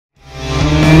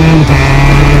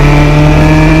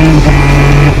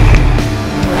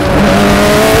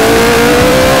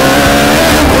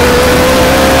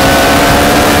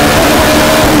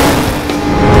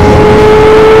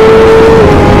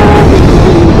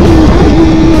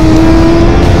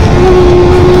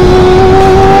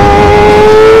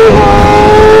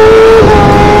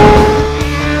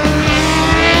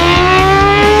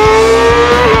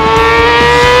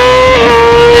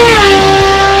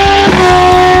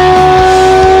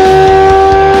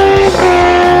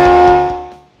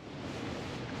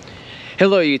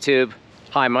Hello YouTube.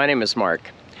 Hi, my name is Mark,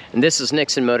 and this is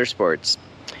Nixon Motorsports.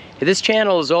 This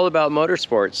channel is all about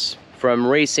motorsports, from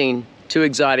racing to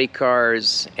exotic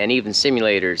cars and even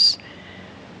simulators.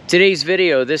 Today's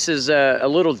video, this is a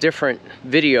little different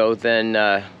video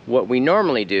than what we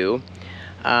normally do,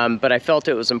 but I felt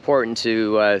it was important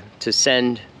to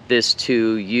send this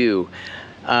to you.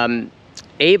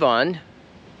 Avon,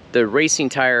 the racing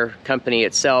tire company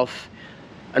itself,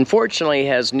 unfortunately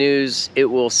has news it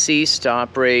will cease to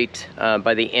operate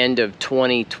by the end of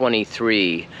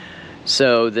 2023.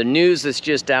 So the news that's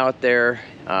just out there,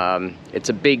 it's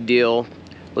a big deal.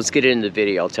 Let's get into the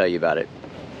video, I'll tell you about it.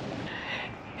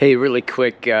 Hey, really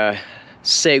quick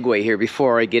segue here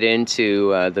before I get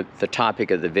into the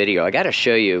topic of the video. I gotta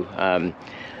show you,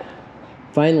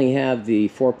 finally have the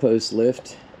 4-post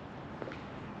lift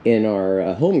in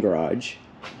our home garage.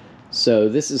 So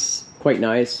this is quite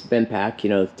nice, bend pack, you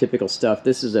know, typical stuff.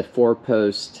 This is a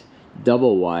 4-post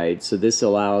double wide, so this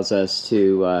allows us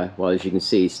to, well, as you can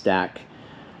see, stack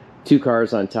 2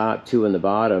 cars on top, 2 on the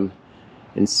bottom,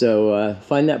 and so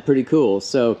find that pretty cool.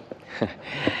 So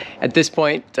at this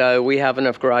point, we have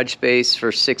enough garage space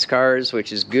for 6 cars,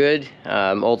 which is good.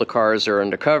 All the cars are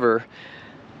undercover.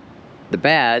 The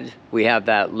bad, we have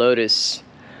that Lotus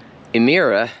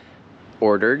Emira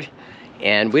ordered,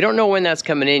 and we don't know when that's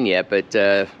coming in yet, but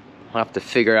we'll have to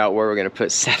figure out where we're going to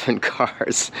put 7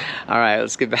 cars. All right,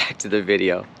 let's get back to the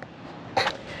video.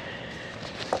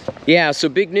 Yeah, so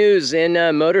big news in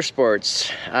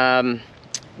motorsports.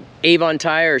 Avon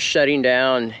tires shutting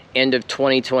down end of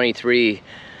 2023.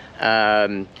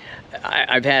 I've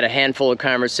had a handful of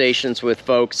conversations with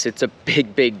folks. It's a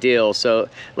big deal. So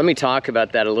let me talk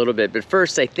about that a little bit. But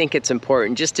first, I think it's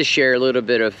important just to share a little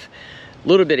bit of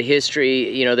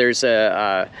history. You know, there's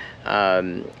a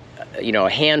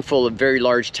handful of very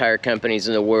large tire companies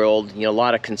in the world, you know, a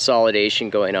lot of consolidation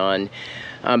going on.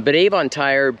 But Avon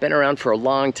Tire, been around for a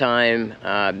long time.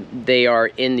 They are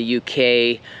in the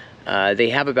UK. They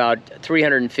have about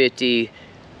 350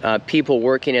 people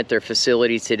working at their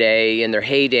facility today. In their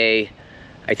heyday,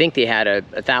 I think they had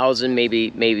 1,000,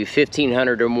 maybe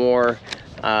 1,500 or more,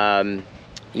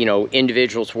 you know,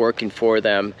 individuals working for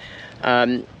them.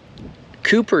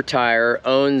 Cooper Tire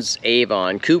owns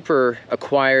Avon. Cooper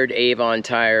acquired Avon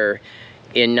Tire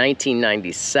in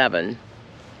 1997.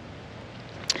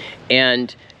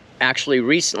 And actually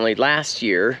recently, last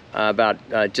year, about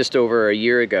just over a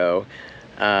year ago,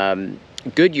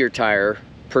 Goodyear Tire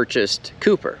purchased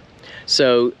Cooper.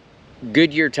 So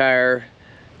Goodyear Tire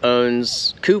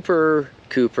owns Cooper.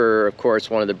 Cooper, of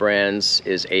course, one of the brands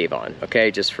is Avon,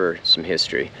 okay, just for some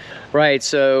history. Right,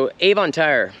 so Avon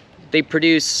Tire, they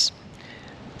produce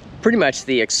pretty much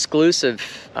the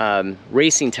exclusive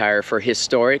racing tire for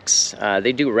historics.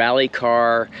 They do rally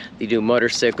car, they do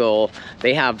motorcycle.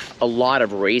 They have a lot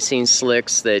of racing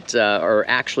slicks that are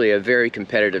actually a very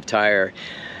competitive tire.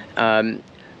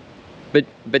 But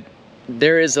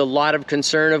there is a lot of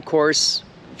concern, of course,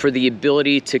 for the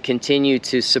ability to continue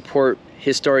to support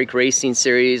historic racing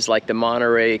series like the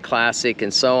Monterey Classic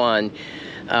and so on.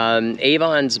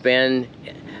 Avon's been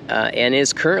and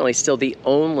is currently still the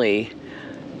only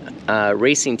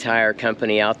racing tire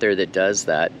company out there that does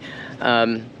that.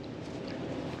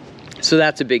 So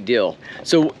that's a big deal.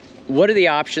 So what are the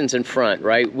options in front,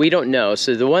 right? We don't know.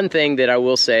 So the one thing that I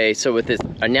will say, so with this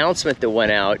announcement that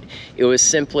went out, it was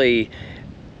simply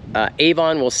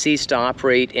Avon will cease to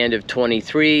operate end of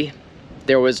 23.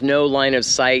 There was no line of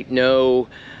sight, no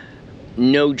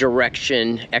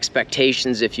direction,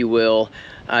 expectations, if you will,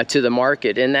 to the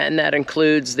market, and that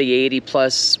includes the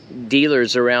 80+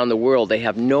 dealers around the world. They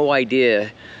have no idea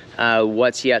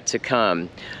what's yet to come.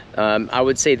 I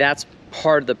would say that's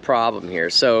part of the problem here.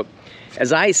 So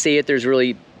as I see it, there's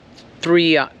really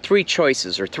three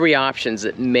choices or 3 options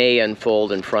that may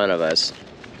unfold in front of us.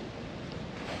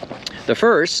 The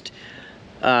first,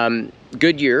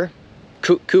 Goodyear,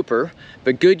 Cooper,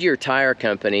 but Goodyear Tire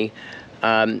Company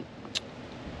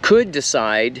could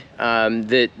decide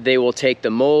that they will take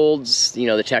the molds, you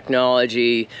know, the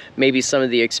technology, maybe some of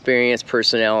the experienced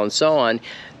personnel and so on,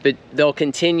 but they'll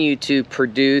continue to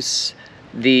produce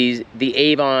the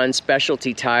Avon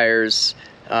specialty tires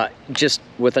just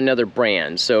with another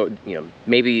brand. So, you know,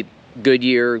 maybe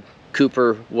Goodyear,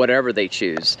 Cooper, whatever they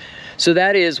choose. So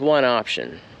that is one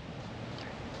option.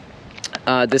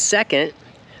 The second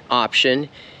option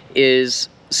is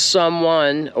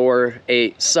someone or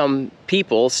some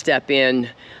people step in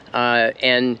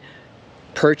and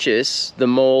purchase the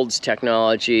molds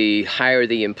technology, hire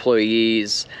the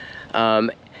employees,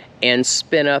 and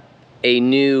spin up a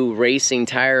new racing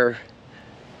tire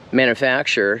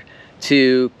manufacturer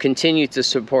to continue to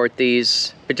support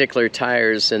these particular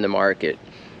tires in the market.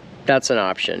 That's an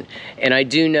option. And I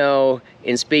do know,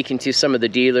 in speaking to some of the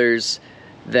dealers,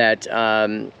 that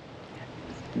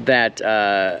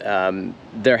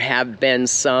there have been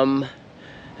some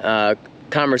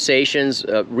conversations.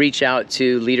 Reach out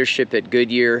to leadership at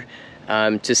Goodyear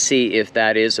to see if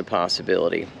that is a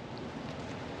possibility.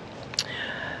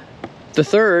 The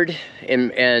third,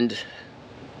 and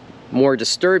more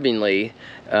disturbingly,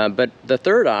 but the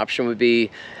third option would be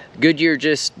Goodyear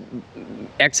just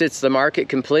exits the market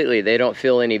completely. They don't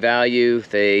feel any value.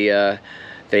 They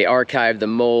archive the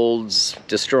molds,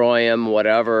 destroy them,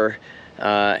 whatever,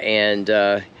 and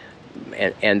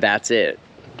that's it.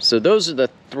 So those are the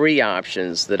three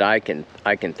options that I can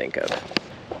think of.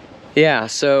 Yeah,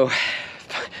 so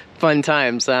fun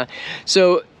times.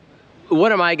 So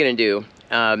what am I going to do?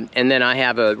 And then I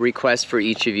have a request for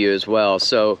each of you as well.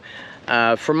 So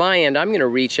for my end, I'm going to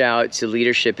reach out to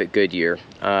leadership at Goodyear,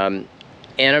 and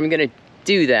I'm going to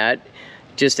do that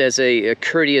just as a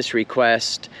courteous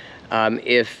request.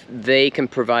 If they can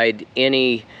provide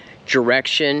any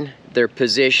direction, their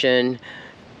position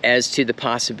as to the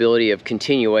possibility of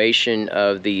continuation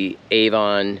of the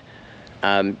Avon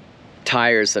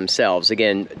tires themselves.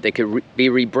 Again, they could be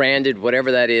rebranded,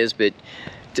 whatever that is, but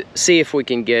to see if we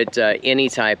can get any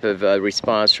type of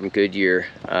response from Goodyear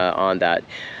on that.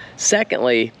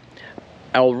 Secondly,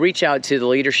 I'll reach out to the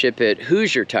leadership at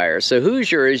Hoosier Tires. So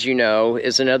Hoosier, as you know,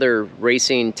 is another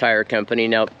racing tire company.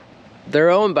 Now, they're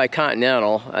owned by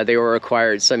Continental. They were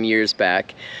acquired some years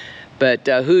back. But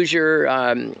Hoosier,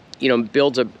 you know,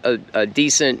 builds a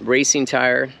decent racing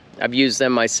tire. I've used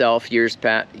them myself years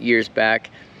back.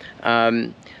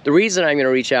 The reason I'm going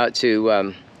to reach out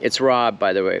to, it's Rob,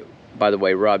 by the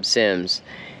way, Rob Sims.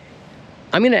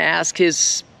 I'm going to ask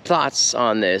his thoughts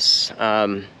on this.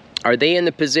 Are they in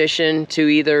the position to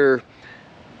either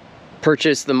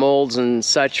purchase the molds and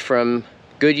such from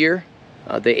Goodyear,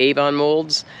 the Avon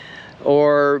molds,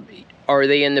 or are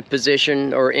they in the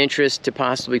position or interest to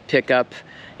possibly pick up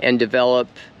and develop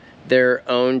their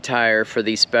own tire for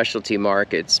these specialty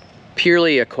markets?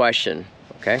 Purely a question,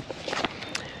 okay?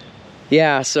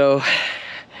 Yeah, so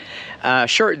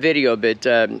short video, but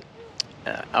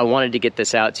I wanted to get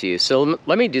this out to you. So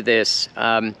let me do this.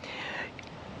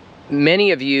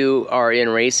 Many of you are in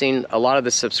racing. A lot of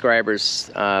the subscribers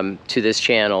to this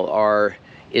channel are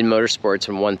in motorsports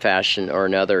in one fashion or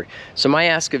another. So my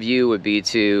ask of you would be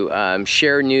to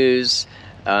share news.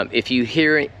 If you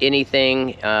hear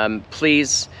anything,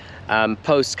 please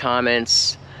post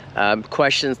comments,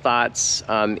 questions, thoughts,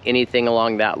 anything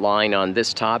along that line on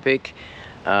this topic.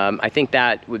 I think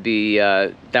that would be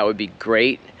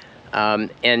great.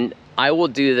 And I will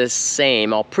do the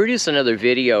same. I'll produce another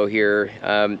video here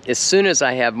as soon as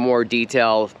I have more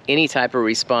detail, any type of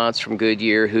response from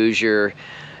Goodyear, Hoosier,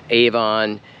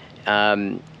 Avon,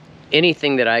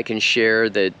 anything that I can share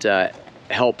that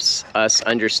helps us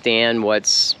understand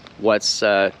what's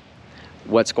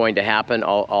going to happen.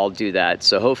 I'll do that.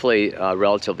 So hopefully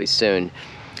relatively soon.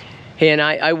 Hey, and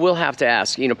I will have to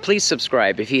ask, you know, please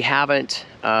subscribe if you haven't.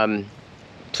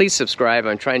 Please subscribe.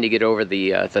 I'm trying to get over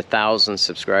the 1,000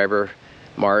 subscriber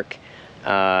mark,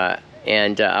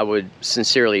 and I would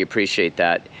sincerely appreciate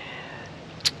that.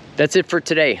 That's it for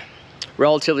today.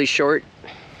 Relatively short,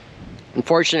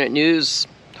 unfortunate news.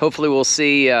 Hopefully we'll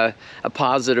see a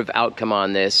positive outcome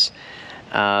on this.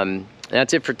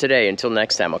 That's it for today. Until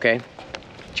next time, okay?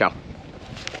 Ciao.